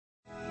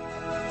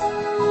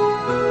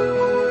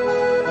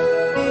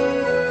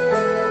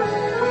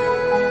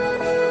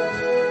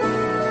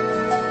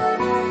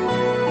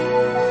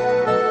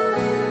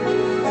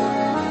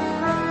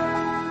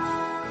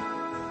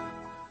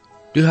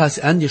Du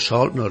hast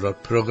angeschaltet naar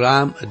het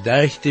programma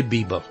Durch de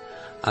Bibel.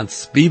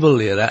 Als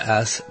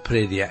Bibellehrer is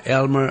prediker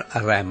Elmer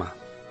Hebraea.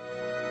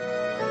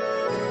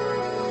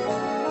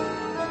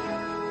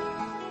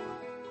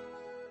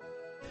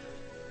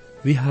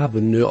 Wir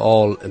haben nu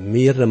al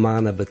mehrere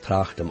Male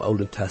betrachtet im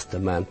Alten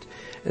Testament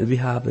und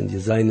wir haben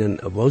gesehen,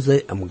 wo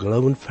sie am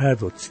Glauben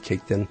vorwärts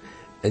kickten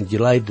und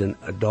geleibten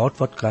dort,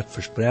 was Gott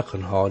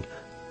versprochen hat,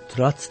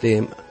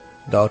 trotzdem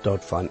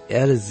dort von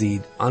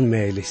Seite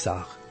unmöglich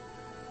sah.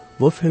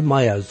 Wofür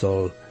mehr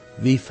soll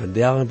wie von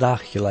der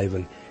Tag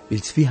leben,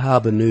 als wir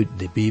haben nu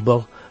die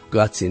Bibel,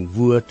 Gott sein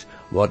Wort,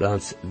 was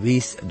uns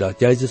wies, dass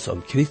Jesus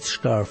am Kreuz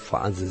starb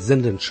für unsere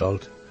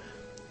Sündenschuld.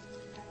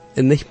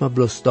 Und nicht mal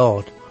bloß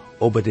dort,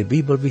 aber die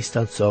Bibel wies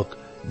uns auch,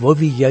 wo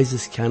wir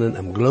Jesus können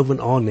im Glauben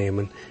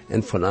annehmen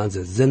und von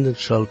unserer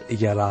Sündenschuld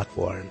gerettet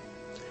worden.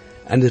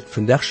 Und das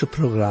vandaagse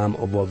Programm,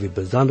 wo wir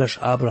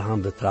besonders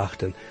Abraham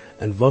betrachten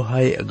und wo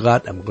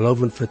Gott im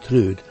Glauben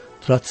vertraut,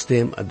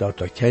 trotzdem, dass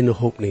keine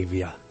Hoffnung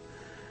war.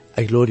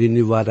 Ich lade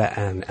nu weiter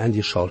an,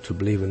 angeschaut zu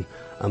bleiben,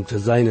 zu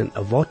sehen,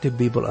 was die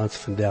Bibel uns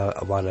von der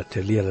weiter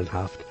zu lehren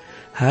hat.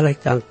 Herr, ich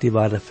danke dir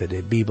weiter für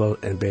die Bibel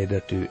und bete,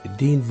 dass du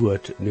dein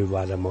Wort nu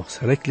weiter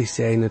machst, richtig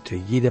sein, zu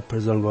jeder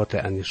Person, was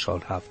du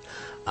angeschaut hast.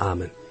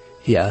 Amen.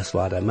 Hier ist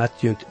weiter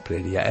Matthew,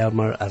 Prediger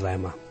Elmer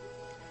Hebraea.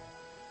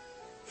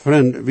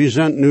 Vriend, we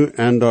zijn nu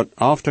in dat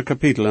 8e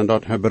kapitel in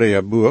dat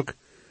Hebraea boek,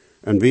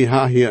 en we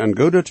hebben hier een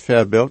goed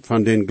voorbeeld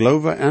van den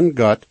geloven aan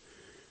God,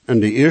 en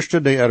de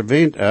eerste die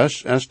erwähnt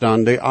is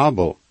dan de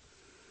Abel.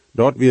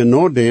 Dat we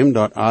nadat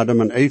dat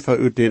Adam en Eva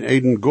uit den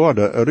Eden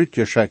Garten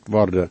uitgeschickt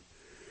worden.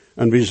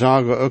 En we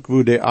zagen ook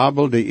hoe de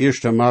Abel de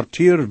eerste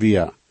martyr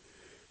was.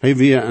 Hij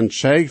was een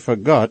zeig voor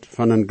God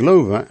van een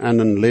geloven en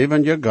een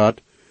levende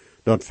God,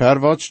 dat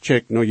verwaarts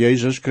checkt naar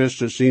Jezus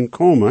Christus zien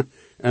komen,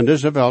 en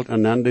deze welt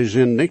en dan de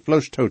zin niet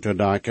bloos toe te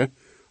daken,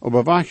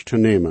 maar weg te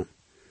nemen.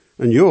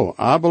 En ja,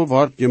 Abel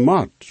wordt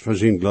gemoord voor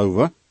zijn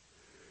geloven.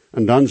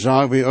 En dan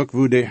zagen we ook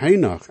hoe de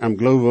Henoch am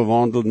geloven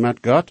wandelt met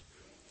God,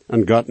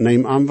 en God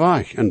neemt am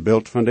weg, een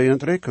beeld van de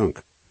ontrekking.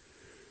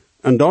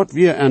 En dat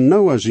weer en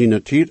Noah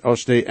zijn tijd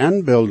als de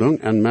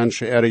aanbeelding en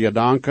mensen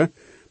gedanken,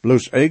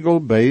 bloos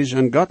egel, bees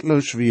en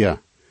godloos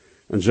weer.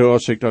 En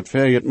zoals ik dat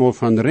verjet mal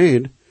van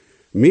red,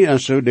 meer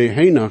is zo de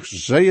Henoch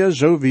zeer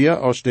zo weer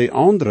als de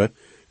andere,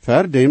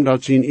 verdem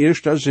dat zijn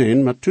eerste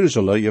zin met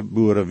Methuselah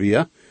geboren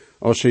weer,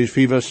 als hij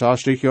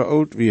 65 jaar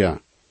oud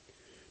weer.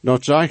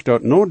 Dat zegt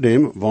dat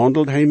nadem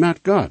wandelt hij met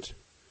God.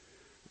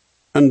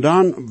 En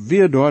dan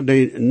weer door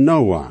de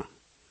Noah.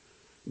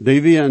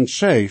 Die weer een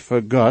zeeg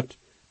voor God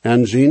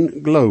en zijn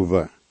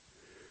geloven.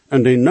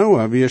 En de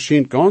Noah weer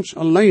schijnt ganz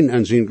alleen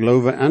en zijn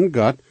geloven aan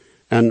God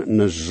en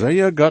een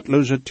zeer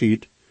godloze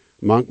tijd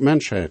mank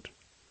mensheid.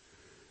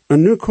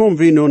 En nu komen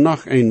we nu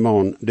nog een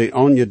man die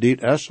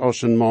aangeduid is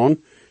als een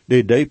man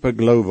die diepe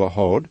geloven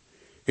had.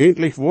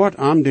 Eindelijk wordt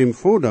aan dem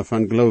vader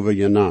van geloven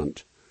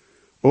genaamd.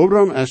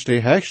 Abraham is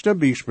de hoogste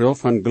bijspel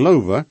van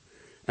geloven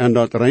en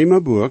dat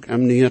Rijmenboek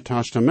im Nieuwe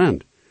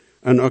Testament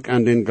en ook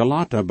in den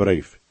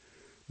Galaterbrief.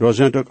 Er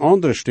zijn ook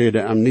andere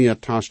steden im Nieuwe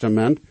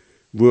Testament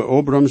waar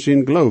Abraham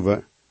zijn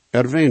geloven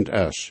erwähnt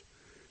is.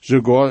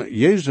 Sogar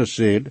Jezus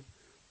zegt,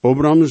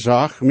 Abraham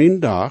zag mijn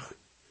dag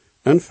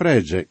en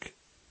vreed zich.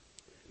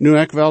 Nu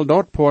ik wil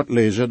dat poort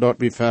lezen dat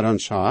we voor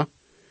ons hebben,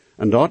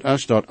 en dat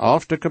is dat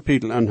 11e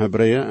kapitel in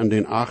Hebraea en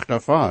den 8e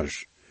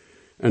vers.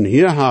 En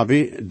hier hebben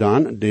we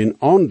dan den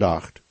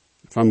aandacht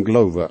van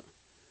geloven.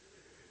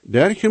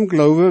 Dergem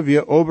geloven wie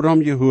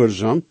Abraham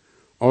gehoorzaam,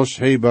 als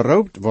hij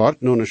beroopt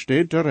wordt naar een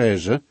stad te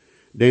reizen,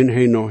 den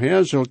hij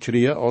nachher zal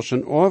krijgen als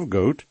een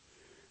afgoed,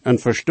 en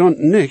verstond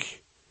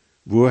niet,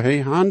 wo hij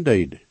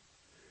handdeed.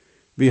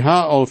 We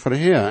hebben al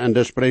verheer en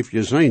des brief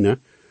gezien,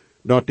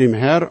 dat dem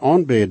Herr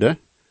aanbeden,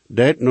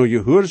 dat naar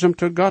gehoorzaam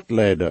te God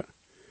leiden,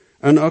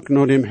 en ook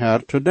naar dem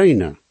Herr te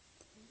dienen.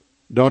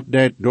 Dat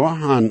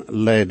doorhan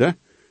leiden,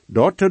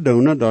 dat te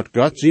doen dat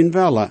God zijn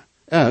wille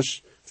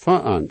is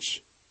voor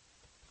ons.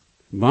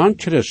 Wanneer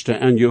Christen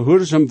en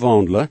gehoorzaam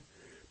wandelen,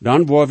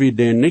 dan worden we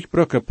den niet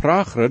brukken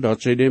pragen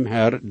dat ze dem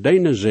Herr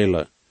dienen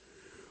zullen.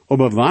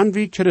 Aber wanneer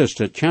we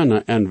Christen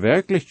kennen en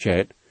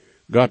werkelijkheid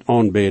God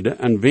aanbeden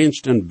en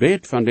wenst een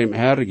beet van dem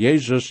Herr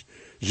Jezus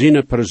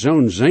zijn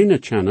persoon zijn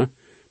kennen,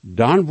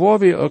 dan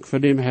worden we ook voor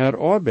dem Herr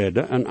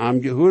arbeiden en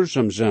am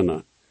gehoorzaam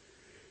zijn.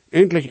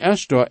 Eindelijk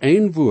is er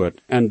één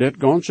woord en dit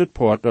ganze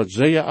poort dat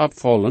zeer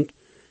opvallend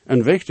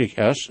en wichtig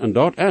is, en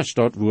dat is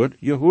dat woord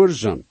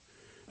gehoorzaam.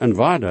 En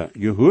waarde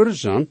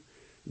gehoorzaam,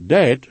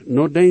 dat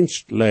naar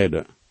dienst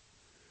leiden.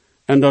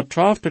 En dat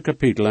 12e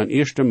kapitel in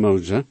 1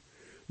 Mose,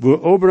 wo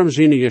Abraham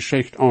zijn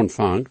geschicht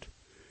aanvangt,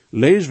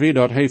 lezen we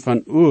dat hij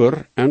van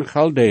Ur en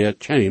Chaldea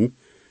kwam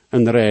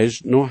en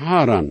reisde naar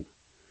Haran.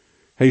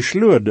 Hij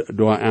sloeg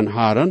door in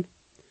Haran,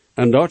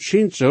 en dat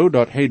schijnt zo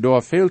dat hij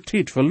door veel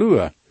tijd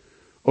verloor,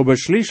 aber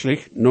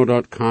schließlich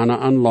nadat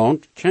Kanaan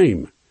land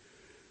kwam.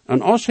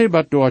 En als hij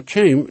wat door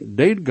kwam,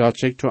 deed God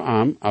zich te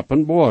hem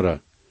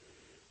openbaren.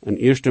 In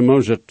 1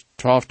 Mose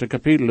 12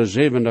 kapitel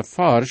 7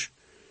 vers,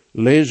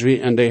 lezen we,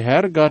 en de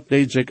Herr God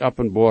deed zich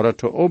openbaren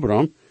te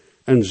Abraham,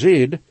 en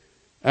zeid,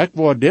 Ik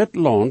wou dit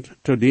land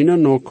te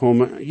dienen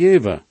nakomen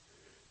geven,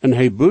 en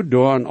hij boet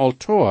door een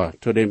altaar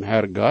te dem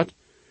Herr God,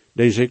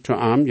 die zich te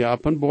am je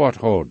op een boord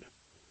houdt.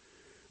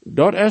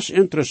 Dat is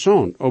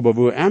interessant, aber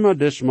wo immer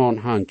des man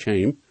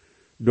handkwam,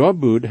 daar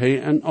boet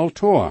hij een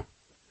altaar.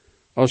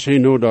 Als hij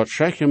nu dat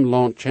Shechem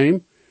land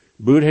kwam,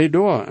 boet hij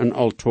daar een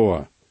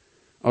altaar.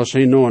 Als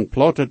hij nu een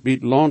plotted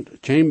biet land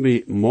kwam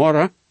bij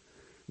Mora,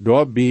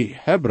 daar bij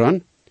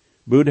Hebron,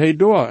 boet hij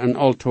daar een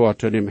altaar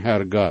te dem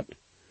Herr God.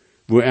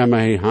 Wo immer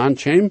hij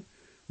handkwam,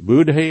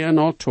 boet hij een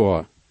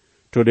altaar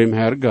te dem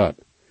Herr God.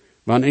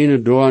 Wanneer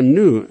een daar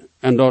nu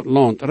en dat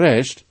land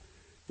reist,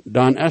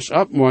 dan is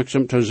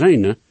opmerkzaam te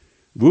zijn,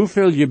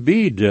 hoeveel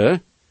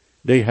gebieden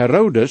de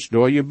Herodes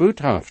door je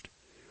boet heeft.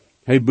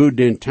 Hij boet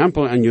den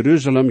tempel in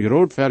Jeruzalem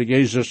groot voor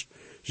Jezus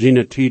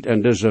zijn tijd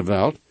in deze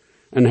wereld,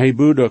 en hij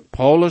boet ook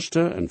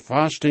Paulusten en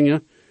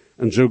vastingen,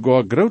 en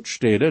sogar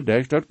grootsteden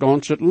durch dat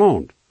ganze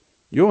land.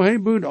 Jo,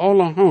 hij boet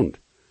allerhand.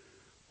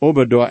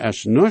 Aber daar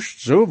is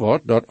niets zo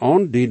wat dat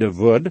aandienen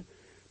wordt,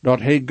 dat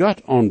hij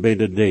God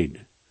aanbeden deed.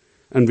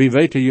 En wie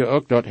weten je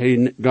ook dat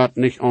hij God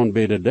niet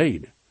aanbeden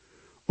deed.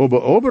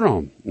 Aber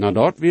Abraham,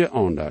 dat weer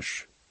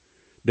anders.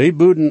 Die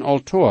boeden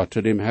altaar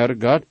te dem Herr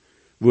God,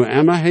 wo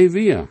immer hij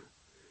weer.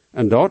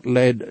 En dat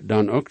leidt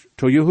dan ook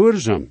tot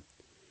gehoorzaam.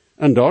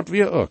 En dat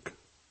weer ook.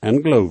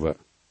 En geloven.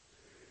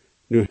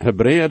 Nu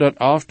Hebraea dat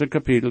 11e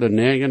kapitel, de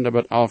 9e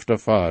tot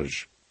 11e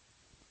vers.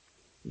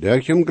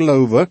 Durch hem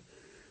geloven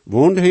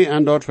woont hij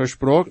in dat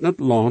versproken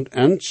land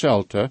en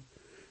zelte,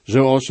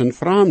 zoals een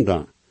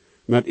vreemde,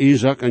 met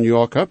Isaac en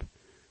Jacob,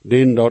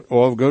 den dat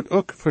afgoed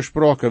ook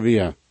versproken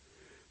weer.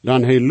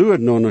 Dan hij luid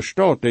naar een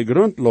stad die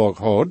grondlag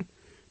had,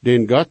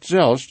 den God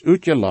zelfs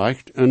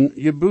uitgelegd en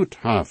geboet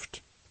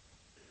heeft.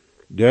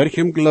 Durch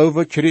hem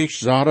geloven kreeg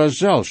Sarah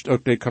zelfs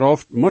ook de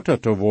kracht moeder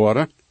te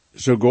worden,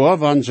 sogar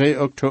wanneer zij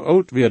ook te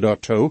oud weer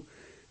daartoe,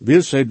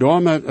 wil zij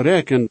daarmee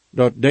rekenen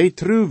dat die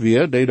trouw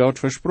weer die dat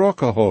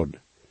versproken had.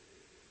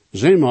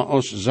 Zeg maar,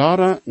 als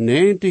Sarah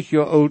 90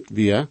 jaar oud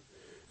weer,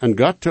 en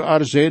God te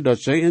haar zei dat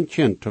zij een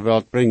kind ter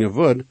wereld brengen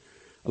wordt,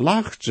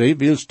 lacht zij,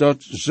 wils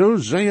dat zo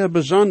zeer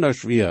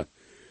besonders weer.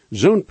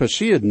 Zo'n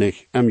passiert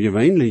niet am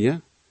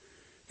gewöhnliche.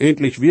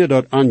 Endlich weer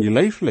dat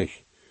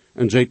angeleeflich,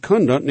 en zij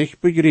kon dat niet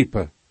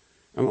begrijpen,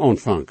 am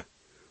Anfang.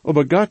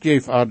 Aber God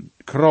geeft haar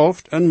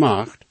kracht en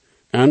macht,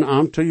 en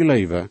am te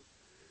leven.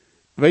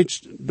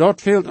 Weet,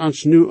 dat fehlt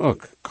ons nu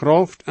ook,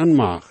 kracht en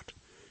macht,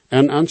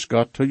 en ans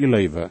God te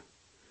leven.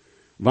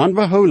 Wanneer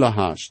we holen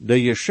haast, de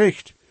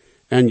geschicht,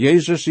 en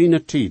Jezus in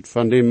de tijd,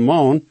 van dem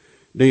man,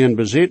 die een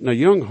bezetene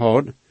jong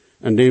had,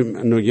 en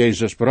dem nu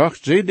Jezus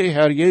bracht, zei de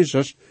Herr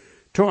Jezus,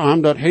 to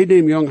hem dat hij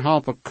dem jong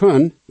helpen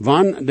kon,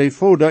 wanneer de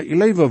vader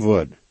leven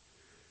wordt.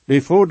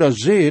 De vader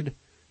zei,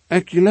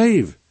 ik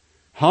leef,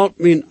 help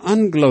mijn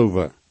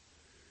ongeloven.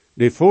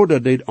 De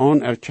vader deed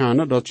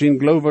anerkennen dat zijn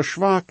geloven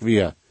zwak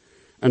weer,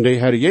 en de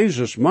Herr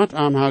Jezus moet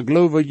aan haar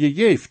geloven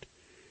gegeven,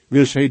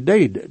 wil zij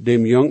deed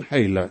dem jong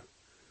heilen.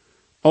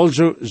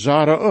 Also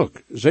Sarah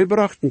ook, zij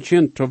bracht een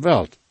kind ter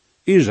wereld,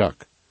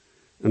 Isaac.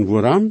 En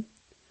waarom?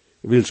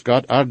 Wils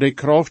God haar de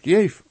kracht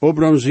geef,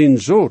 Abraham zijn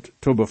zoon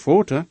te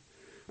bevoten,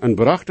 en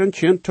bracht een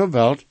kind ter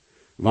wereld,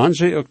 wanneer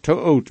zij ook te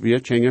oud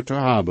weer kinderen te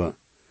hebben.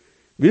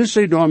 Wil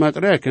zij daarmee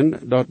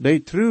rekenen dat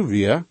die trouw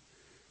weer,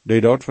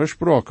 die dat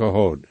versproken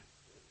had.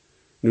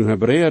 Nu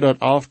Hebraea dat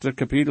 11e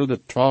kapitel, de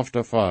 12e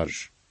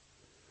vers.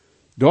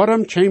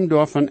 Daarom kwam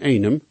daar van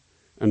einem,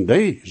 en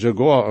die,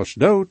 sogar als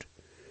dood,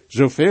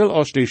 zoveel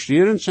als die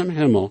sterren am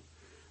Himmel,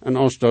 en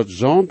als dat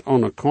zand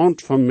aan de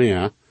kant van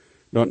meer,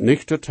 dat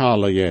niet te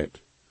talen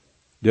jeet.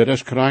 Dit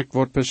is krijg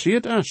wat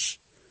passiert is.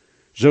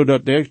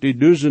 Zodat durch die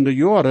duizenden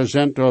jaren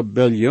zijn er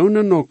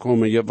biljoenen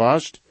nakomen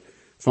geweest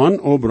van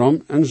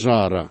Abraham en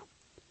Sarah.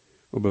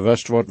 Maar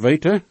wist wat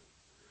weten?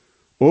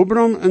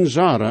 Abraham en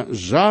Sarah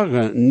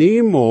zagen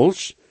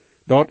niemals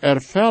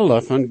dat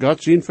felle van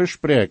God zijn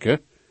verspreken,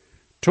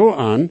 to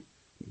aan,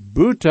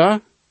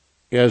 buiten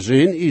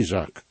zijn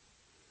Isaac.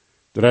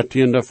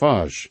 13e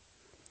vers.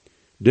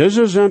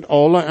 Deze zijn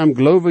alle am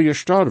geloven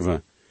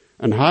gestorven,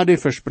 en hadden die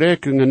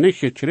versprekingen niet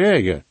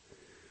gekregen.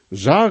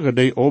 Zagen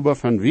die ober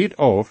van wiet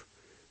af,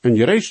 en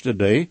gereisden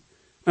die,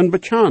 en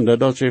bekende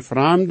dat ze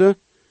vreemde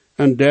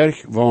en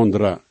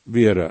dergwanderen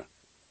waren.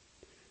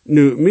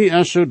 Nu, mij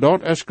is zo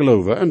dat is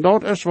geloven, en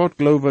dat is wat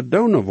geloven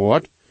doen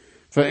wordt,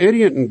 voor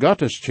een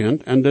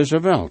Gotteskind in deze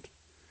wereld.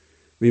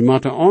 We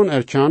moeten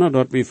anerkennen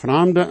dat we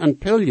vreemde en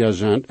pilger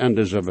zijn in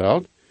deze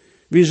wereld.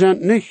 We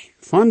zijn niet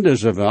van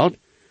deze wereld,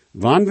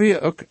 wanneer we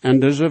ook in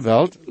deze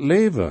wereld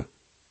leven.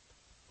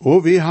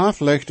 O, wie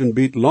heeft een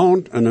beetje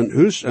land en een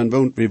huis en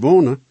woont we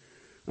wonen,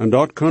 en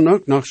dat kan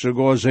ook nog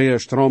sogar zeer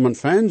strom en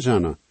fijn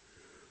zijn.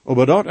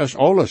 Maar dat is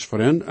alles,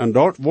 vriend, en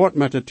dat wordt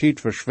met de tijd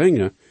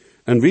verschwingen,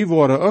 en we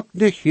worden ook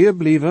niet hier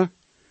blijven.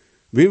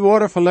 We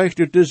worden vielleicht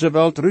uit deze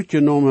wereld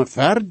uitgenomen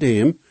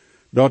verdem,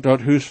 dat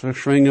huis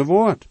verschwingen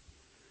wordt.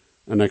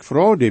 En ik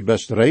vraag die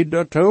best red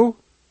daartoe.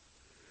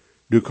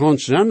 Du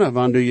kannst zijn,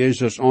 wanneer du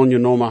Jezus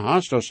aangenomen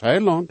hast als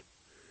heiland.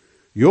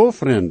 Jo,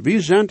 vriend,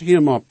 we zijn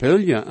hier maar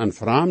pilger en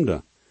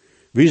vreemde.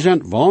 We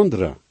zijn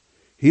wandelen.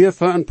 hier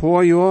für ein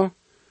paar Jahr,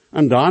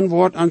 und dann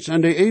wordt uns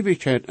in de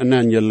Ewigkeit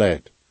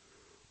ineengelegd.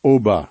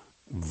 Aber,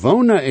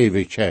 wohne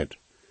Ewigkeit,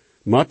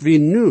 moet wie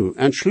nu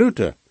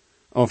entschluten,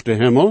 of de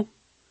Himmel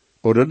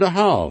oder de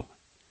Hal.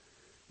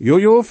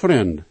 Jo,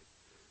 vriend,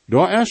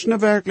 daar is ne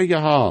werkelijke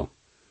Hal.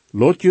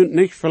 Laat je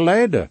niet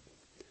verleiden,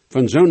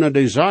 van zo'n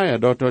desire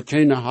dat er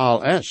geen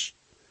Hal is.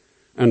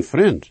 En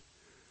vriend,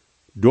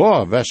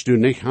 daar wirst du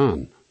niet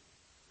gaan.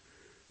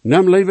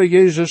 Neem liever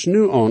Jezus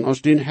nu aan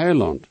als dien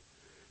heiland,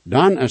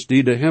 dan is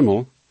die de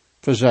Himmel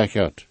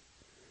verzekerd.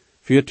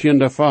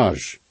 14e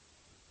vers.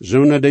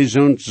 Zo'n die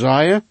zo'n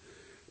zeien,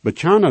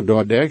 bekennen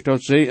doordat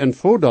dat zij in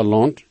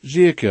vaderland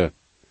zeker.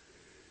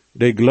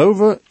 De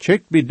geloven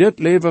kijkt bij dit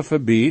leven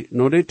voorbij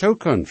naar de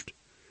toekomst.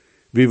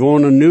 We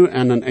wonen nu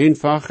in een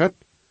eenvoudig,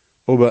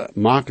 maar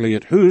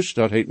makkelijk huis,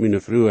 dat heet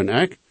mijn vrouw en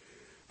ik.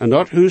 En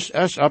dat huis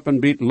is op een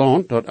beetje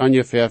land dat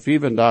ongeveer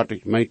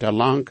 35 meter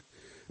lang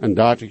en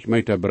 30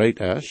 meter breed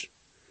is.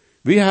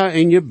 We hebben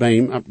in je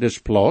boom op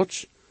deze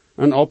plaats,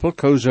 een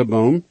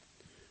appelkozenboom,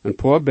 een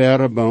paar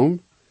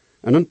berenboom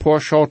en een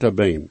paar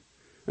schotterboom.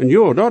 En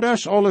ja, dat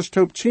is alles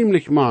toch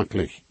ziemlich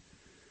makkelijk.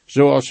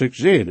 Zoals ik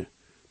zei,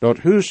 dat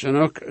huis en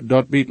ook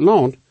dat beetje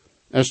land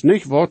is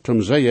niet wat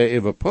om zeeën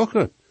even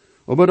pochen,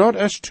 maar dat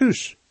is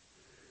thuis.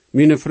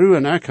 Mijn vrouw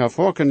en ik hebben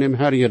vaak dem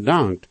Herr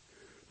gedankt,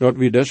 dat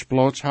we deze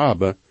plaats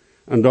hebben,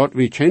 en dat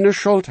we geen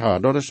schuld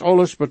hebben, dat is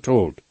alles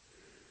betoeld.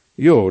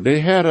 Ja, de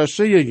Herr is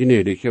zeer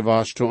gnädig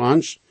geweest zu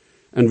ons,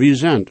 en we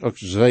zijn ook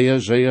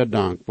zeer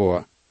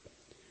dankbaar.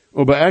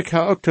 Maar ik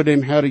heb ook zu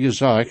dem Herr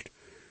gezegd,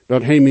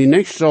 dat hij mij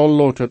niet zal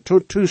laten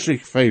tot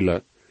zich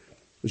velen,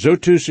 zo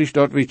zich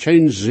dat we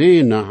geen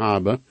zene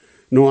hebben,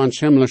 naar ons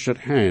himmlische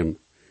heim.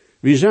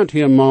 We zijn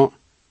hier maar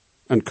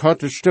een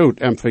korte stoot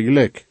en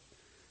vergelijk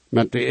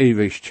met de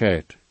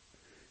eeuwigheid.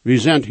 We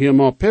zijn hier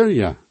maar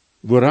pilja.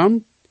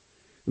 Waarom?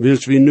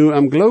 Wils we nu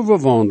am geloven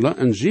wandelen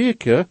en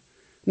zeker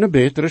een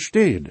betere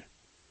stad.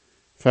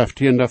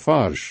 15e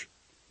vers.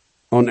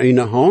 Aan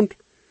ene hand,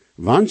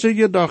 wanneer ze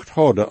gedacht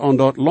hadden aan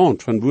dat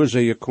land van waar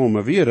ze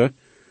gekomen waren,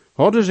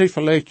 hadden ze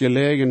vielleicht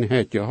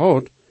gelegenheid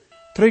gehad,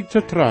 terug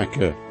te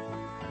trekken.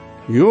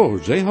 Ja,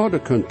 zij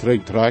hadden kunnen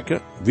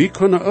terugtrekken. We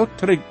kunnen ook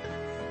terug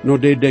naar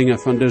de dingen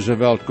van deze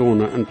wereld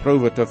gaan en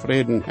proberen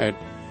tevredenheid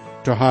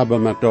te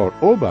hebben met dat.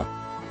 Aber,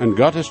 en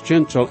Gottes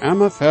kind zal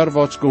immer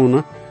verwaarts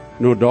gaan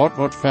naar dat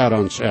wat ver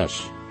ons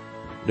is.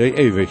 De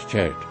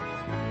eeuwigheid.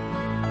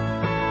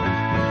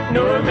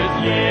 Nur mit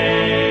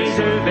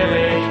Jesu will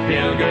ich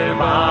pilger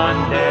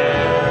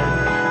wandern,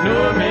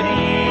 nur mit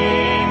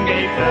ihm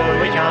geht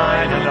ruhig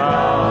ein und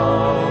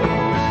aus.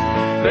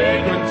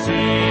 Weg und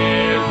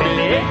Ziel will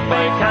ich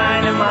bei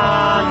keinem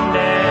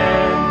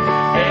anderen,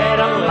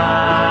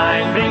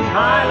 allein bringt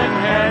Heil in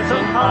Herz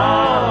und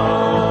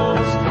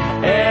Haus.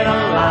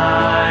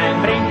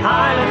 Allein bringt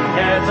Heil in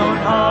Herz und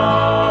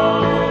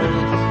Haus.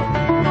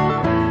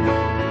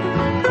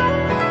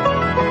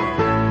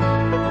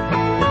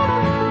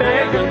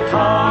 Berg und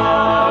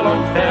Tal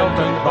und Feld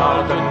und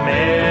Wald und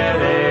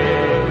Meere,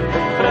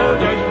 so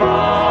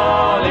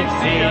durchwall ich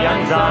sie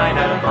an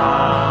seiner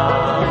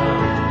Hand.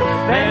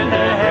 Wenn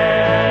der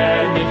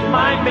Herr nicht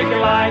mein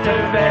Begleiter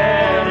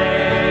wäre,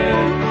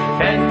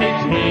 fänd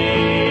ich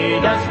nie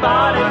das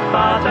wahre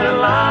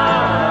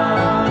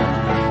Vaterland,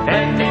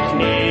 fänd ich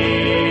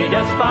nie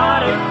das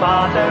wahre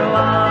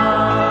Vaterland.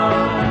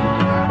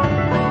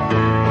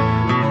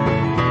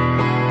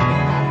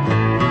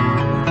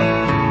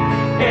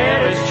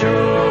 Ist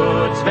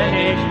Schutz, wenn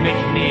ich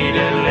mich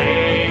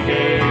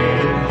niederlege,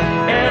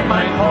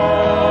 mein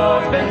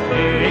Hort, wenn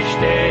früh ich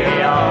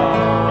stehe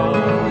auf,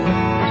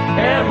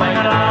 mein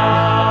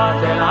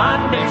Rat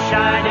an den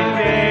scheinen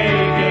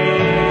Wege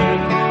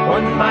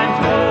und mein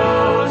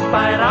Trost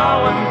bei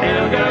rauem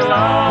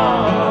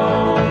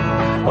Pilgerlauf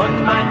und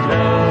mein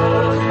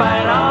Trost bei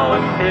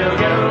rauem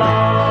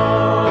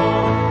Pilgerlauf.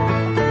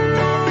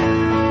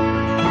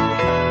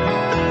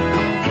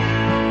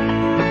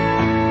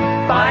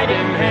 Bei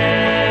dem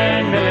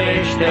Herrn will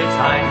ich stets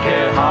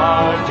Einkehr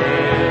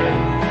halten,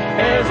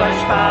 sei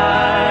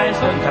Speis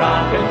und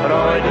Trank und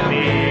Freude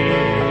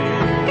mir.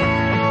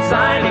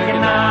 Seine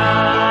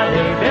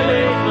Gnade will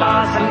ich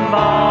lassen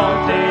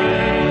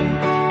walten,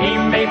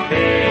 ihm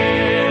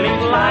befehl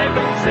ich Leib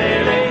und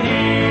Seele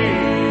hier,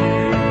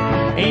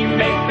 ihm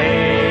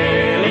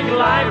befehl ich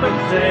Leib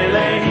und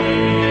Seele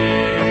hier.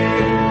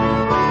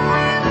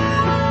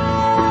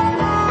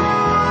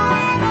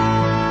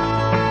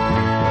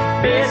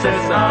 Bis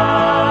es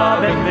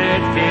Abend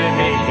wird für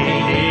mich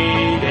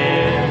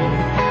hienieden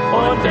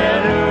und der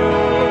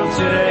Ruf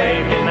zur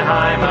ewigen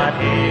Heimat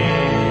hin.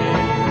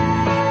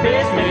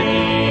 Bis mit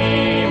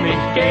ihm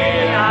ich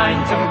gehe ein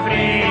zum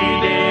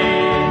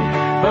Frieden,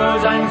 wo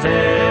sein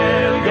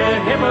selger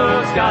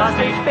Himmelsgast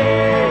ich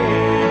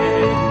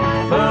bin,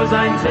 wo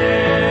sein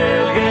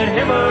selger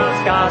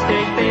Himmelsgast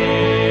ich bin.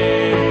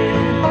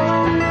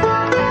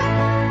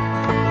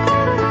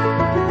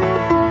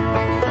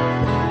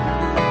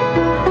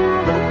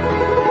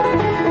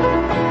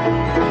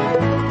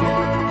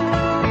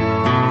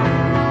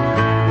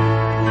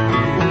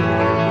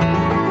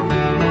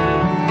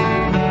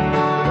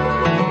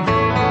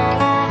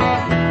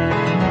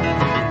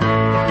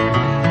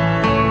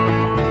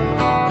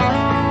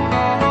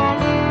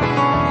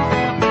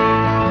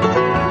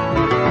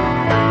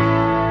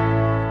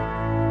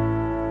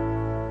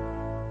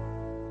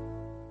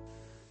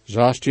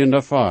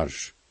 16e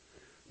vers.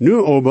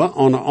 Nu aber,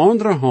 aan de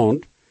andere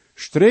hand,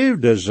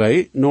 streefde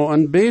zij naar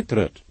een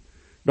beteret,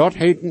 dat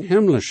heet een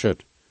himmlisches.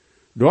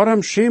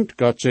 Daarom schämt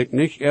God zich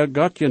niet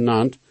God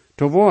genannt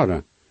te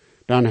worden,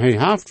 dan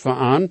hij heeft voor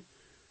aan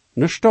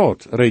ne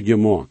stad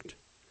gemaakt.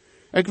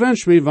 Ik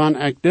wens me,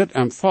 wanneer ik dit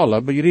am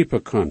volle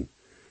begrijpen kan,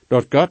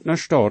 dat God ne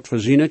stad voor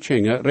zijn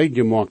kinderen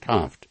gemaakt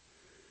heeft.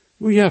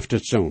 Wie heeft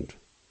het zo'n?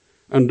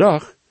 En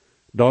doch,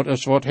 dat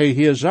is wat hij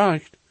hier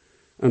zegt,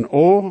 een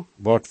oor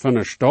wat van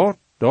een stad,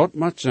 dat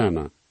moet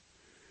zijn.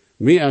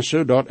 Meer is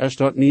zo, dat is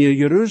dat nieuwe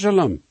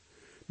Jeruzalem,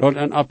 dat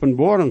een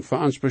openbaring voor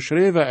ons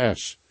beschreven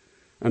is.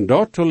 En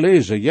dat te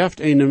lezen, geeft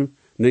een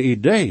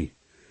idee,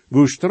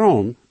 hoe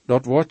stroom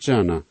dat wordt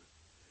zijn.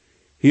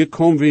 Hier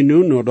komen we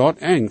nu naar dat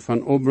eind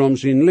van Abraham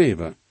zijn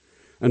leven.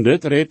 En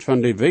dit redt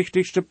van de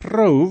wichtigste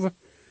proef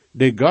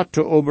die God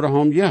te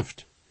Abraham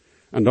geeft.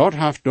 En dat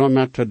heeft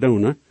daarmee te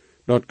doen,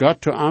 dat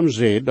God te hem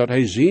zei, dat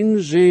hij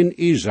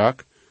zijn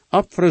Isaac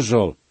opveren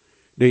zal,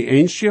 die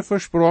eensje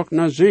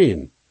versproken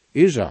zijn,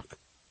 Isaac.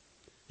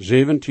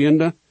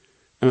 17e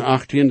en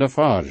 18e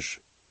vers.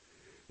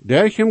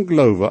 Durch hem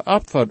geloven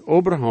opvat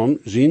Abraham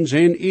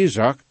zijn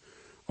Isaac,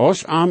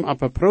 als hem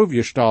op een proef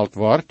gesteld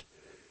wordt,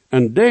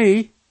 en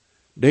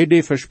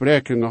die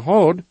versprekingen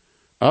had,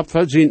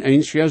 opvat zijn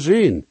eensje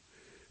zijn,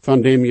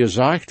 van dem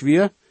gezegd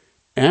weer,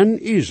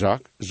 en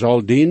Isaac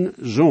zal dien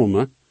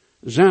zoon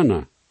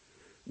zijn.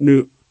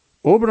 Nu,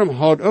 Abraham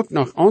had ook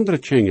nog andere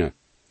dingen,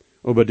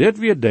 maar dit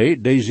weer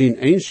die zijn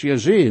eensje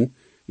zijn,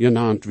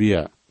 genaamd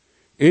weer.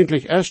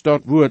 Endlich is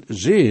dat woord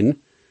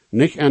zijn,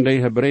 niet in de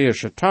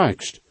Hebreeuwse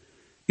tekst.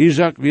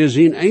 Isaac weer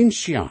zijn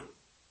eensje.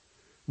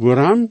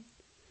 Waarom?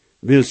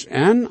 Wils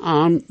en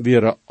am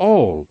weer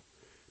al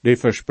de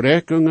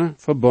versprekingen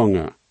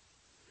verbonden.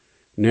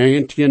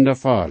 19e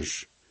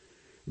vers.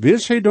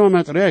 Wils hij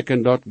daarmee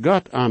rekenen dat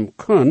God am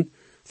kon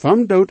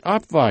van dood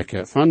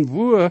afwijken, van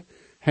waar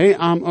hij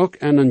am ook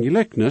in een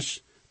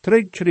gelijkenis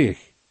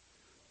terugkreeg.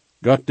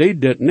 God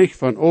deed dit niet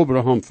van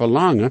Abraham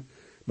verlangen,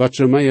 maar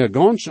zo meer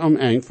ganz am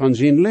eind van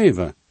zijn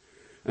leven.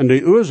 En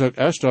de oorzaak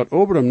is dat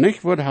Abraham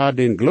niet wordt had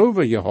den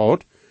geloven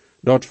gehad,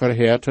 dat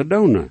verheer te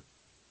doen.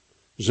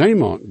 Zeg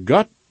maar,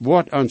 God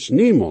wordt ons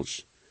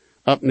niemals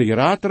op een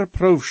grotere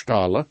proef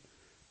stellen,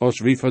 als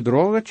we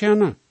verdragen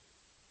kennen.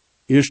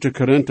 1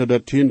 Korinther,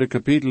 dat 10e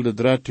kapitel, de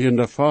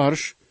 13e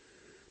vers,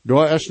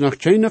 daar is nog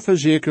geen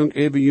verzekering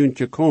even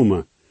juntje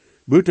komen,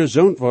 buiten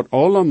zo'n wat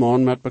allemaal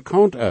met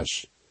bekend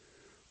is.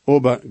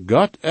 Aber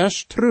God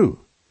is true,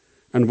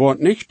 en wordt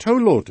niet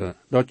toelaten,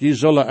 dat je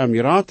zullen am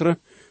grotere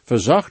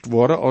verzacht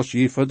worden, als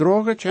je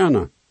verdragen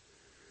kennen.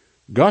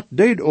 God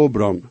deed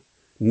Abraham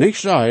niet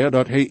zeggen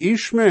dat hij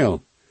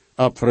Ismael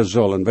opveren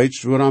zal, en weet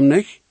je waarom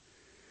niet?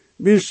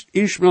 Bis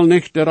Ismael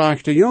niet de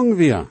rechte jong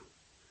weer.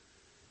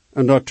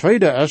 En dat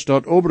tweede is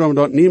dat Abraham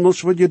dat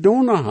niemals wat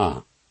gedaan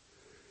had.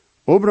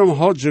 Abraham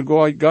had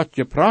sogar God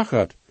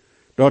gepracht,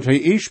 dat hij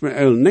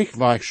Ismael niet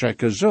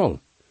wegschikken zal.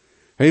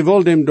 Hij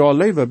wil hem daar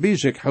leven bij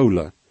zich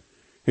houden.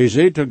 Hij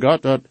zei te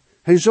God dat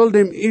hij zal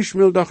dem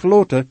Ismael doch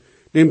laten,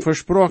 dem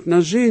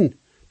versprochene zin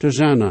te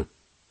zijn.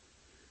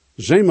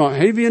 Zeg maar,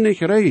 hij wil niet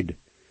red,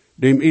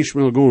 dem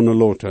Ismael gaan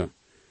laten.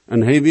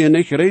 En hij wil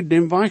niet red,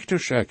 dem weg te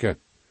schikken.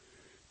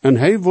 En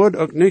hij wordt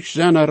ook niet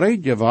zijn red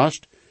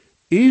geweest,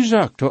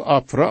 Isaac te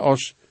offeren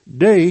als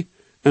die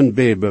een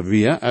baby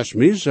weer, als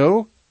mij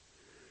zo.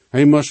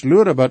 Hij moest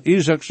leren dat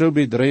Isaac zo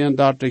bij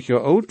 33 jaar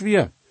oud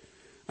weer.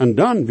 En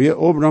dan weer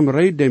Abraham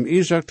red dem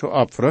Isaac te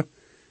offeren,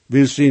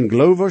 wil zijn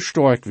geloof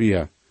sterk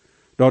weer.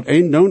 Dat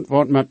een don't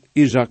wat met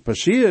Isaac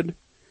passiert,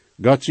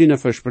 God zijn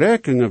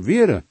versprekingen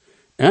weer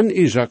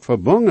en Isaac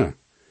verbonden.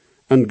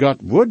 En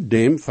God wordt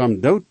dem van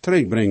dood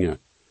terugbrengen.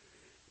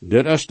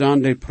 Dit is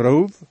dan de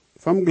proef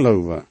van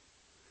geloven.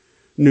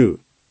 Nu,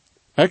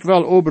 ik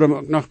wil Abraham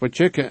ook nog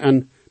bechecken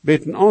en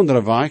met een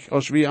andere weg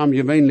als we am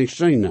gewöhnlich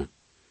zijn.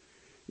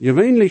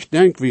 Gewöhnlich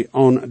denken we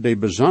aan de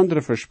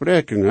bijzondere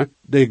versprekingen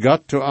die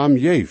God te am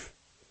geeft.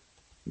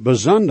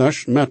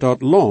 Besonders met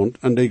dat land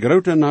en de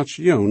grote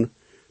nation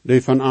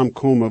die van am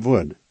komen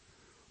wordt.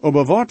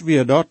 Aber wat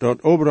weer dat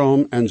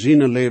Abraham en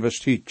zijn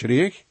levenstijd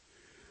kreeg?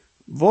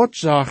 Wat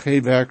zag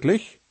hij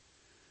werkelijk?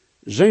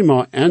 Zeg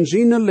maar, en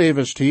zijn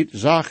levenstijd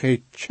zag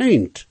hij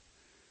chant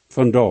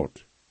van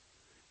dood.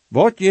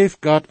 Wat geeft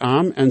God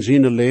aan en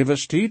zijn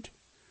levenstijd?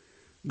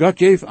 God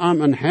geeft aan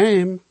een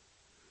heim.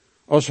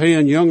 Als hij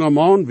een jonge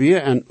man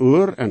weer in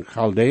Ur en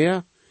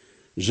Chaldea,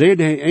 zei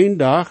hij een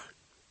dag,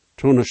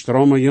 toen een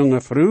strome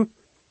jonge vrouw,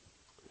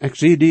 ik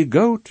zie die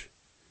goud,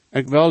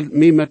 ik wil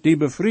me met die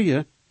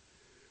bevrijen.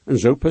 En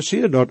zo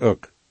passeert dat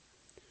ook.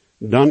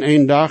 Dan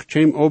een dag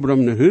kwam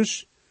Abraham naar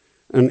huis,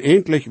 en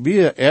eindelijk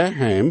weer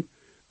heim,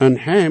 een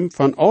heim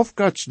van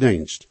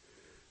afgodsdienst.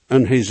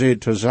 En hij zei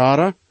te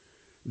Sarah,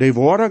 de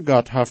ware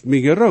God heeft mij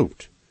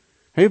geroopt.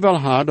 Hij wil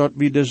haar dat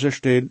we deze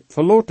stad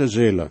verlaten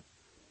zullen.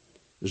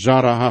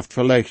 Sarah heeft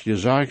vielleicht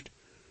gezegd,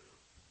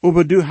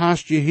 aber du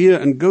hast je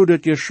hier een goede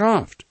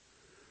geschaft.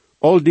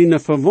 Al die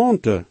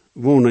verwandten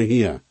wonen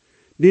hier,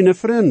 die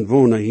vrienden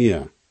wonen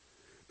hier.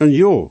 En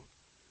jo,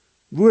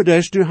 wo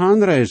is du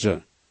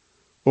aanreizen?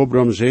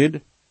 Abram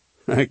zei,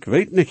 ik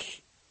weet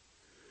niet.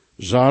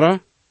 Sarah,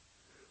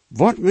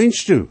 wat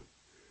meinst du?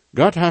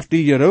 God heeft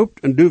die geroept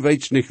en du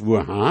weet niet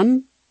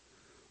waarheen?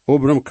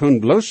 Abram kon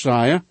bloos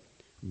zeggen,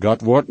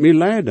 God wordt mij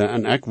leiden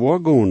en ik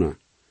word gaan.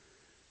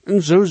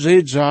 En zo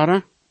zei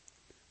Sarah,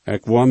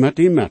 ik word met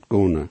die met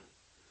gaan.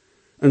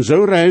 En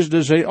zo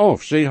reisde zij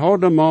af, zij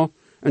hadden maar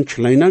een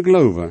kleine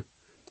geloof.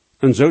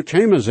 En zo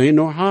kwamen zij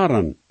naar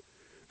Haran.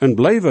 En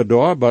bleven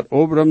daar, wat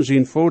Abram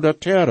zijn vader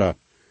Terah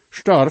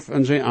starf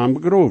en zij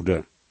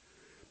aanbegroefde.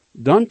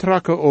 Dan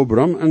trokken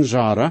Abram en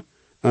Sarah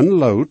en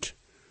Lot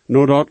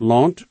naar dat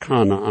land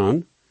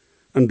Kanaan,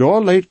 en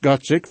daar leed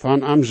God zich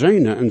van am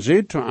zijne en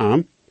zei te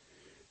am,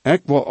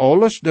 ik wil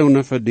alles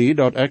doen voor die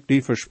dat ik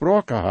die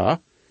versproken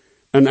ha,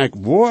 en ik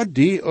wil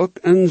die ook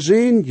een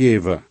zin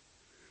geven.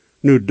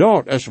 Nu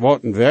dat is wat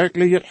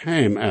werkelijk het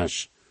heim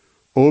is.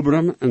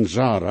 Abram en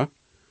Sarah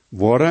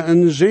worden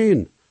een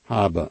zin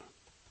hebben.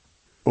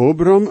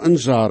 Abram en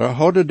Sarah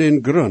hadden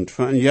den grond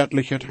voor een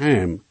jettelijk het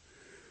heim.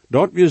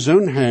 Dat we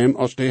zo'n heim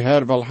als de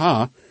Heer wil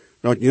ha,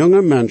 dat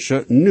jonge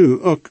mensen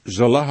nu ook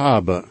zullen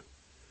hebben.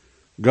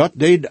 God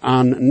deed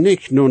aan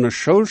niet naar een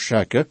school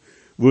schikken,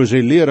 waar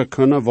ze leren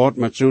kunnen wat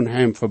met zo'n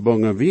heim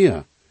verbonden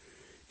weer.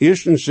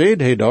 Eerstens zei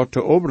hij dat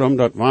te Abram,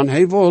 dat wanneer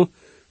hij wil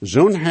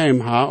zo'n heim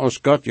ha als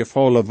God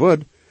gevallen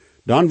wordt,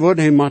 dan wordt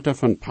hij moeten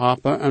van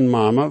papa en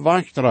mama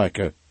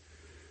wegtrekken.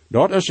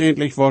 Dat is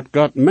eigenlijk wat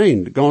God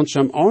meent, ganz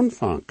am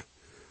aanvang.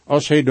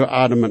 Als hij door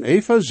Adam en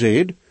Eva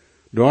zei,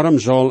 daarom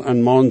zal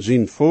een man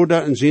zijn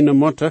vader en zijn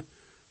moeder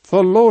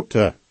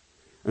verlaten,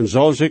 en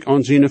zal zich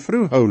aan zijn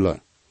vrouw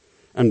houden,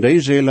 en die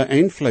zullen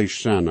één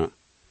vlees zijn.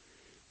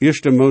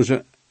 1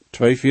 Mose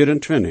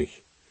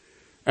 2:24.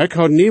 Ik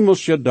had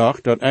niemals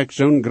gedacht dat ik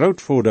zo'n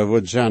grootvader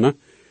wordt zijn,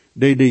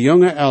 die de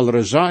jonge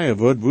eldere zaaien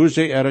wordt, hoe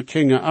ze er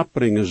kinderen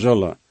afbrengen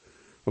zullen.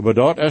 Maar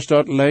dat is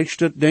dat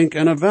leegste denk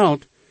in de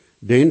wereld,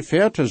 den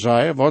ver te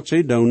zeggen wat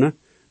ze doen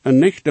en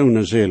niet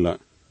doen zullen.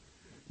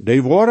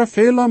 Die worden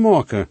vele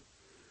maken,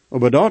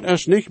 maar dat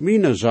is niet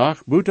mijn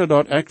zaak, buiten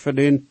dat ik voor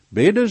den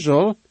beden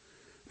zal,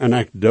 en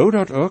ik doe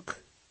dat ook.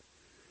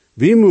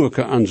 Wie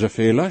maken onze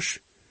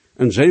velers,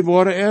 en zij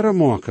worden er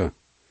maken.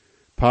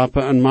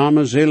 Papa en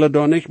mama zullen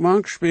daar niet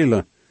mank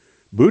spelen,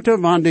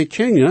 buiten van die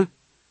kinderen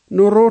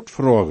nur rood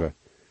vragen,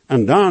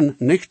 en dan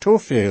niet te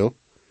veel,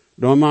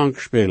 door mank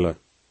spelen.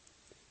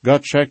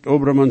 God schickt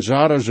Abram en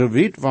Sarah zo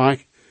weit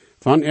weg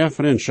van er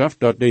vriendschap,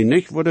 dat die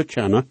niet worden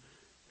kennen,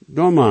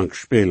 door mank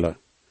spelen.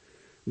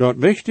 Dat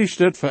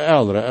wichtigste voor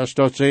ouderen is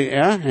dat zij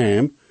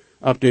heim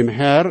op dem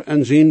Herr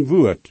en zijn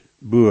woord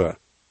boeren.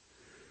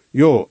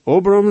 Jo,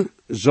 Abram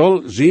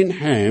zal zijn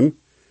heim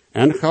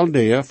en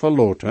Chaldea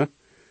verlaten,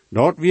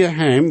 dat weer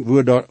heim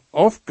waar dat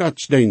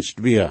afgodsdienst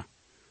weer.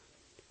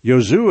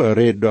 Josua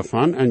redt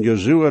daarvan en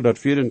Josua dat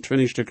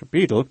 24e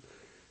kapitel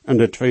en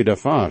de 2e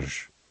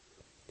vers.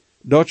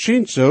 Dat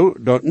schijnt zo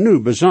dat nu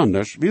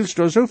besonders, wils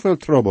er zoveel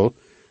trouble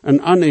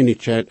en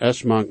oneenigheid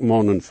is met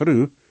man en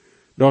vrouw,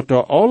 dat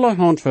er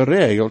allerhand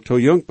verregeld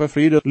tot jong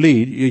bevriend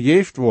lied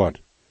gegeven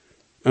wordt.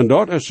 En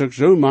dat is ook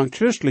zo met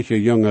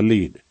christelijke jonge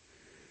lied.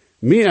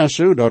 Meer is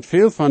zo dat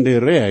veel van die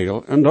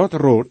regel en dat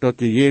rood dat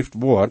gegeven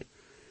wordt,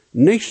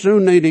 niet zo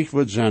nedig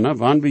wordt zijn,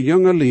 wanneer we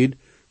jonge lied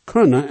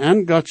kunnen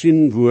en God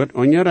zijn woord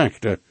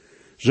ongerechten,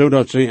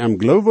 zodat zij am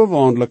geloven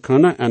wandelen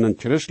kunnen en een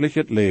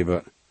christelijk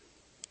leven.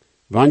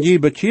 Wanneer je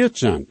bekeerd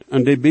bent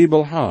en de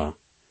Bijbel ha,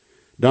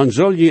 dan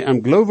zal je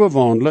am geloven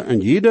wandelen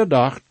en iedere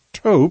dag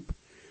taub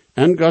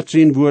en God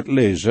zijn woord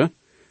lezen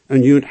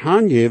en je het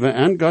aangeven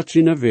en God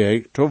zijn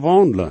weg te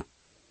wandelen.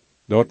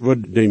 Dat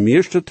wordt de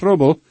meeste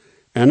trouble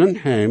en een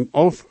heim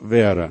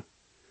afweren.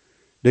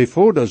 De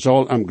vader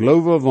zal am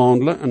geloven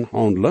wandelen en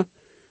handelen,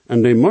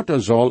 en de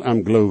moeder zal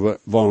am geloven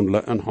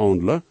wandelen en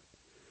handelen.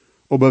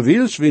 Aber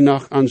wils we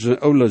nog onze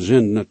oude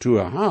zin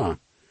natuur ha,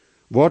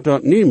 wordt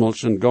dat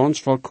niemals een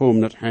ganz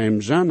volkomen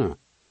heim zijn.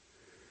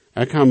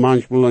 Ik heb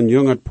manchmal een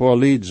jonge paar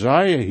lied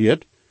zeggen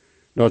hier,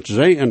 dat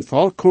zij een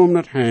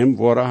volkomen heim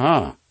worden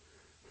ha.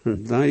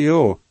 Nou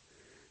ja,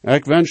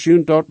 ik wens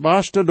je dat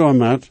beste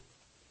daarmet,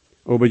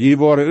 aber je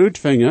worden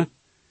uitvingen,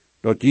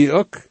 dat je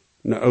ook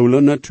een oude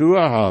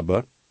natuur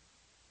hebben.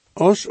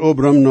 Als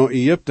Abram naar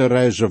Egypte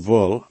reizen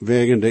wil,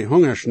 wegen de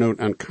hongersnood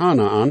en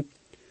Kanaan,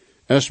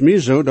 is mij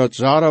zo dat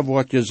Sarah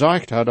wordt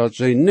gezegd had dat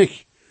zij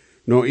niet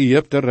naar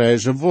Egypte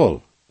reizen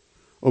wil.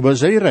 Maar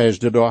zij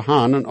reisde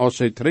doorheen en als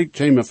zij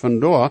terugkwamen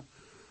vandoor,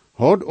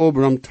 had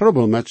Abram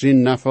trouble met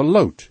zijn neffen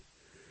Lot.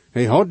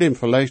 Hij had hem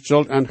vielleicht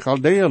zult en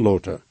Chaldea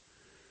laten.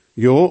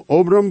 Jo,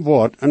 Abram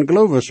wordt een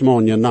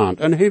geloofsman genaamd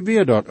en hij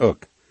weet dat ook.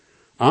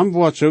 Am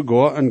wordt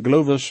sogar een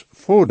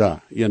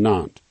geloofsvader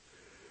genaamd.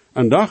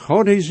 En dag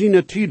had hij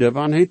zijn tijden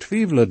wanneer hij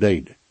twijfelen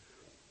deed.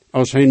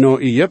 Als hij naar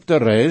Egypte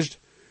reisde,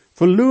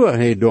 verloor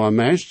hij door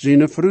meest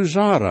zijn vrouw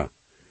Sarah,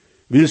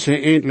 wil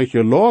zij eindelijk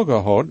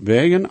gelogen had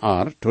wegen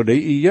haar tot de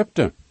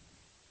Egypte.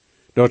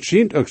 Dat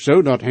schijnt ook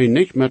zo dat hij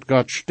niet met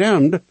God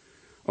stemde,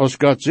 als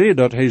God zei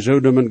dat hij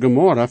Sodom en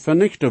Gomorra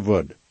vernichten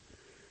wordt.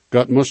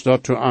 God moest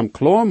dat toe hem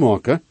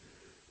klaarmaken,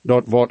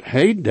 dat wat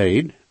hij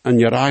deed een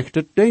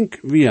gerechtig denk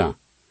weer.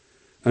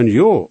 En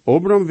jo,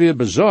 Abram weer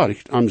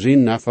bezorgd am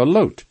zijn neffe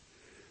Lot.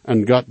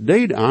 En God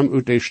deed am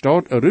uit de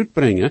stad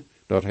uitbrengen,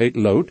 dat heet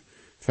Lot,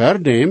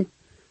 ver dem,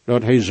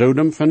 dat hij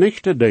Sodom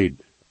vernichten deed.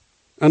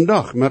 En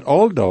doch, met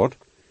al dat,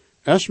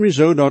 is me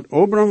zo dat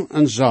Abram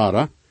en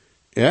Sarah,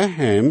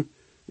 hem,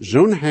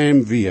 zo'n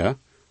heim weer,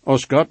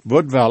 als God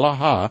would willen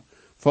ha,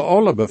 voor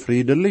alle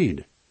bevriede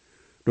lied.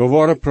 Er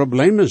waren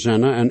problemen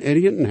zinnen en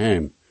ergens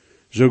heim,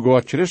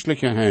 sogar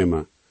christelijke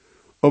heimen.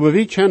 Aber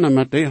wie kennen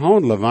met die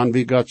handelen, wanneer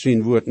we God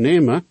zijn woord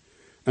nemen,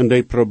 en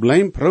die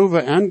probleem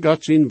proeven en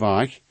God zijn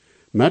weg,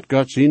 met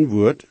God zijn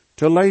woord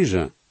te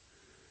lezen.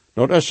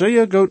 Dat is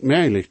zeer goed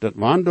mogelijk dat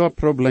wanneer er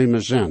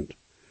problemen zijn,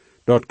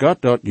 dat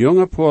God dat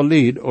jonge poor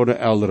lied oder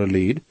oudere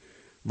lied,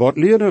 wat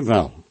leren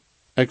wil.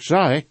 Ik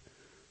zei,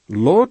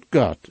 laat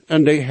God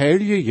en de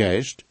Heilige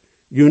Geest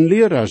jun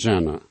leraar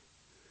zijn.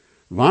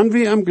 Wanneer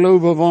we am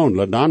geloven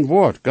wandelen, dan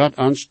wordt God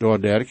ons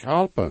doorderg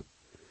helpen.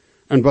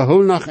 En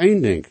behoud nog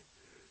één ding.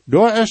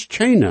 Daar is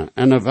China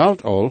en een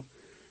wereld al,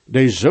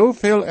 die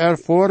zoveel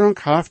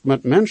ervaring heeft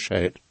met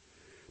mensheid,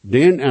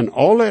 den en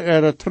alle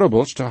ihre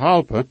troubles te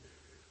helpen,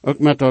 ook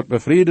met dat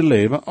bevriede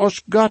leven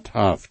als God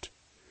heeft.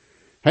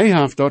 Hij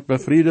heeft dat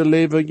bevriede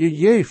leven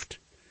gegeven,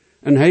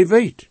 en hij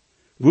weet,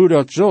 hoe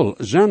dat zal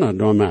zijn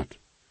daarmee.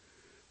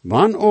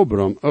 Wanneer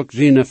Abram ook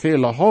zijn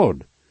vele had,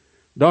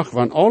 doch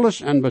wanneer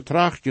alles in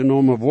betracht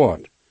genomen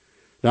wordt,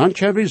 dan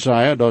kan we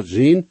zeggen dat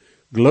zijn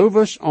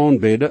geloofs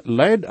aanbidden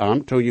leidt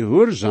aan tot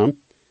gehoorzaam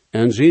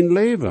en zijn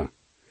leven,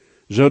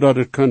 zodat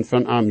het kan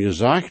van hem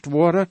gezegd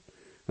worden,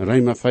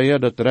 Rema 4,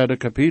 dat 3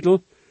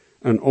 kapitel,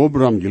 en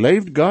Abram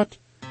geleefd God,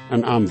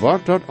 en hem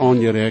wordt dat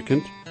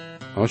aangerekend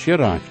als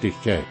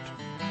gerechtigheid.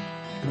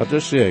 God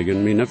is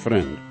zegen, mijn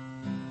vriend.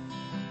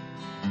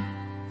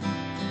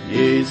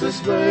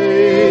 Jesus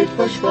weet,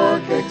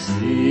 versprach ik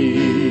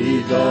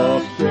zie,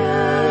 dat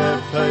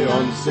geeft hij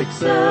ons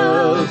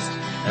zichzelf,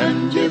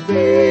 en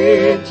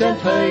gebed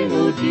kent hij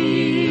nu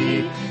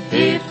die,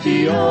 heeft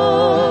hij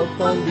op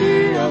van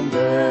wie am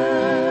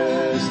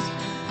best.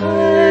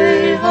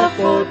 Hij hat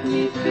God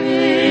niet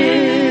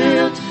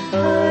geheeld,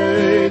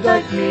 hij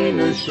dat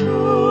meine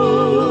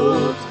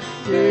schuld.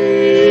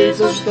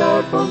 Jezus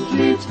starb vom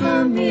Kreuz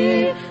für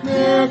mich,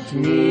 merkt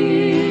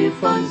mich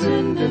von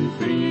Sünden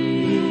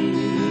frei.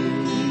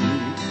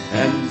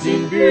 En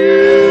zijn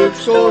buik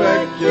zo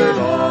echt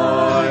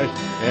gereicht,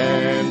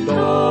 en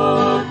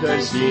dort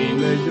er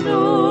seine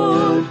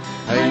Grund,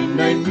 en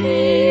mijn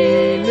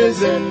meine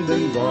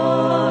Sünden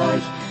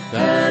weich,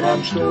 der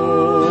am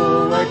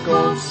Stuhl er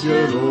kommt's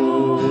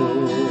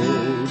geruht.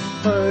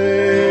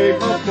 Hey,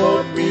 hat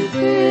Gott mich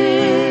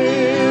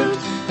geehrt,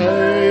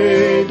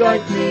 hey,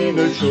 dein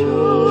meine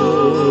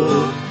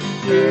Schuld.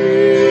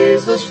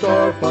 Jesus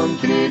starb am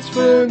Kreuz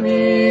für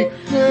mich,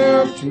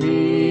 macht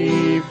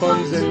mich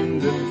von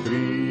Sünden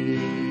frei.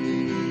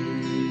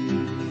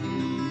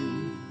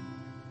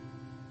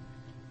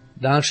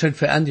 Dankeschön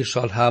für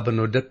angeschaut haben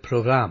nur das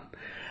Programm.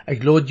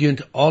 Ich lade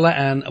junt alle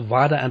an,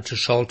 weiter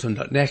anzuschalten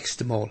das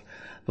nächste Mal.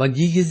 Wenn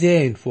je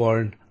gesehen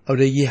worden,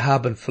 oder je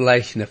haben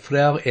vielleicht eine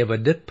Frage über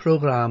das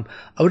Programm,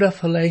 oder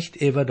vielleicht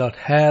über das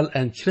Heil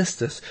an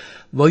Christus,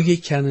 wo je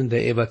können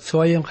die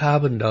Überzeugung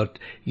haben, dass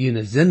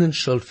jene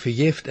Sinnenschuld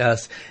vergift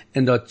ist,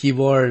 und dass je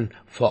wollen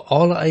für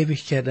alle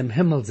Ewigkeit im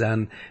Himmel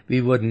sein,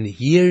 wir würden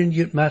hier in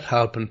jut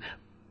mithelfen,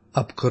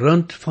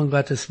 aufgrund von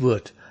Gottes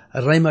Wort.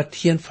 Römer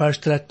 10, Vers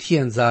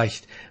 13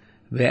 sagt,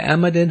 wer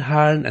immer den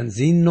Herrn an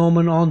seinen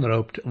Namen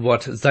anruft,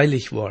 wird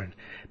selig worden.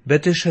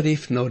 Bitte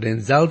schrift noch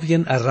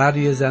denselben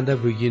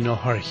Radiosender, wo ihr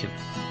noch horchen.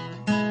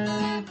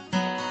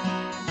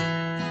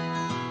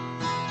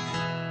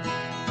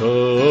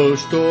 So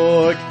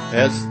stark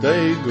ist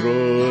der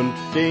Grund,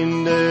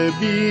 den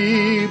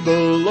die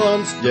Bibel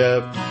uns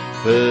gibt,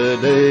 für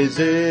die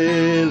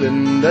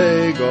Seelen,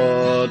 die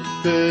Gott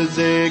für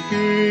sich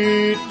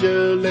gut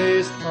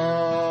gelesen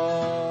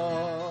hat.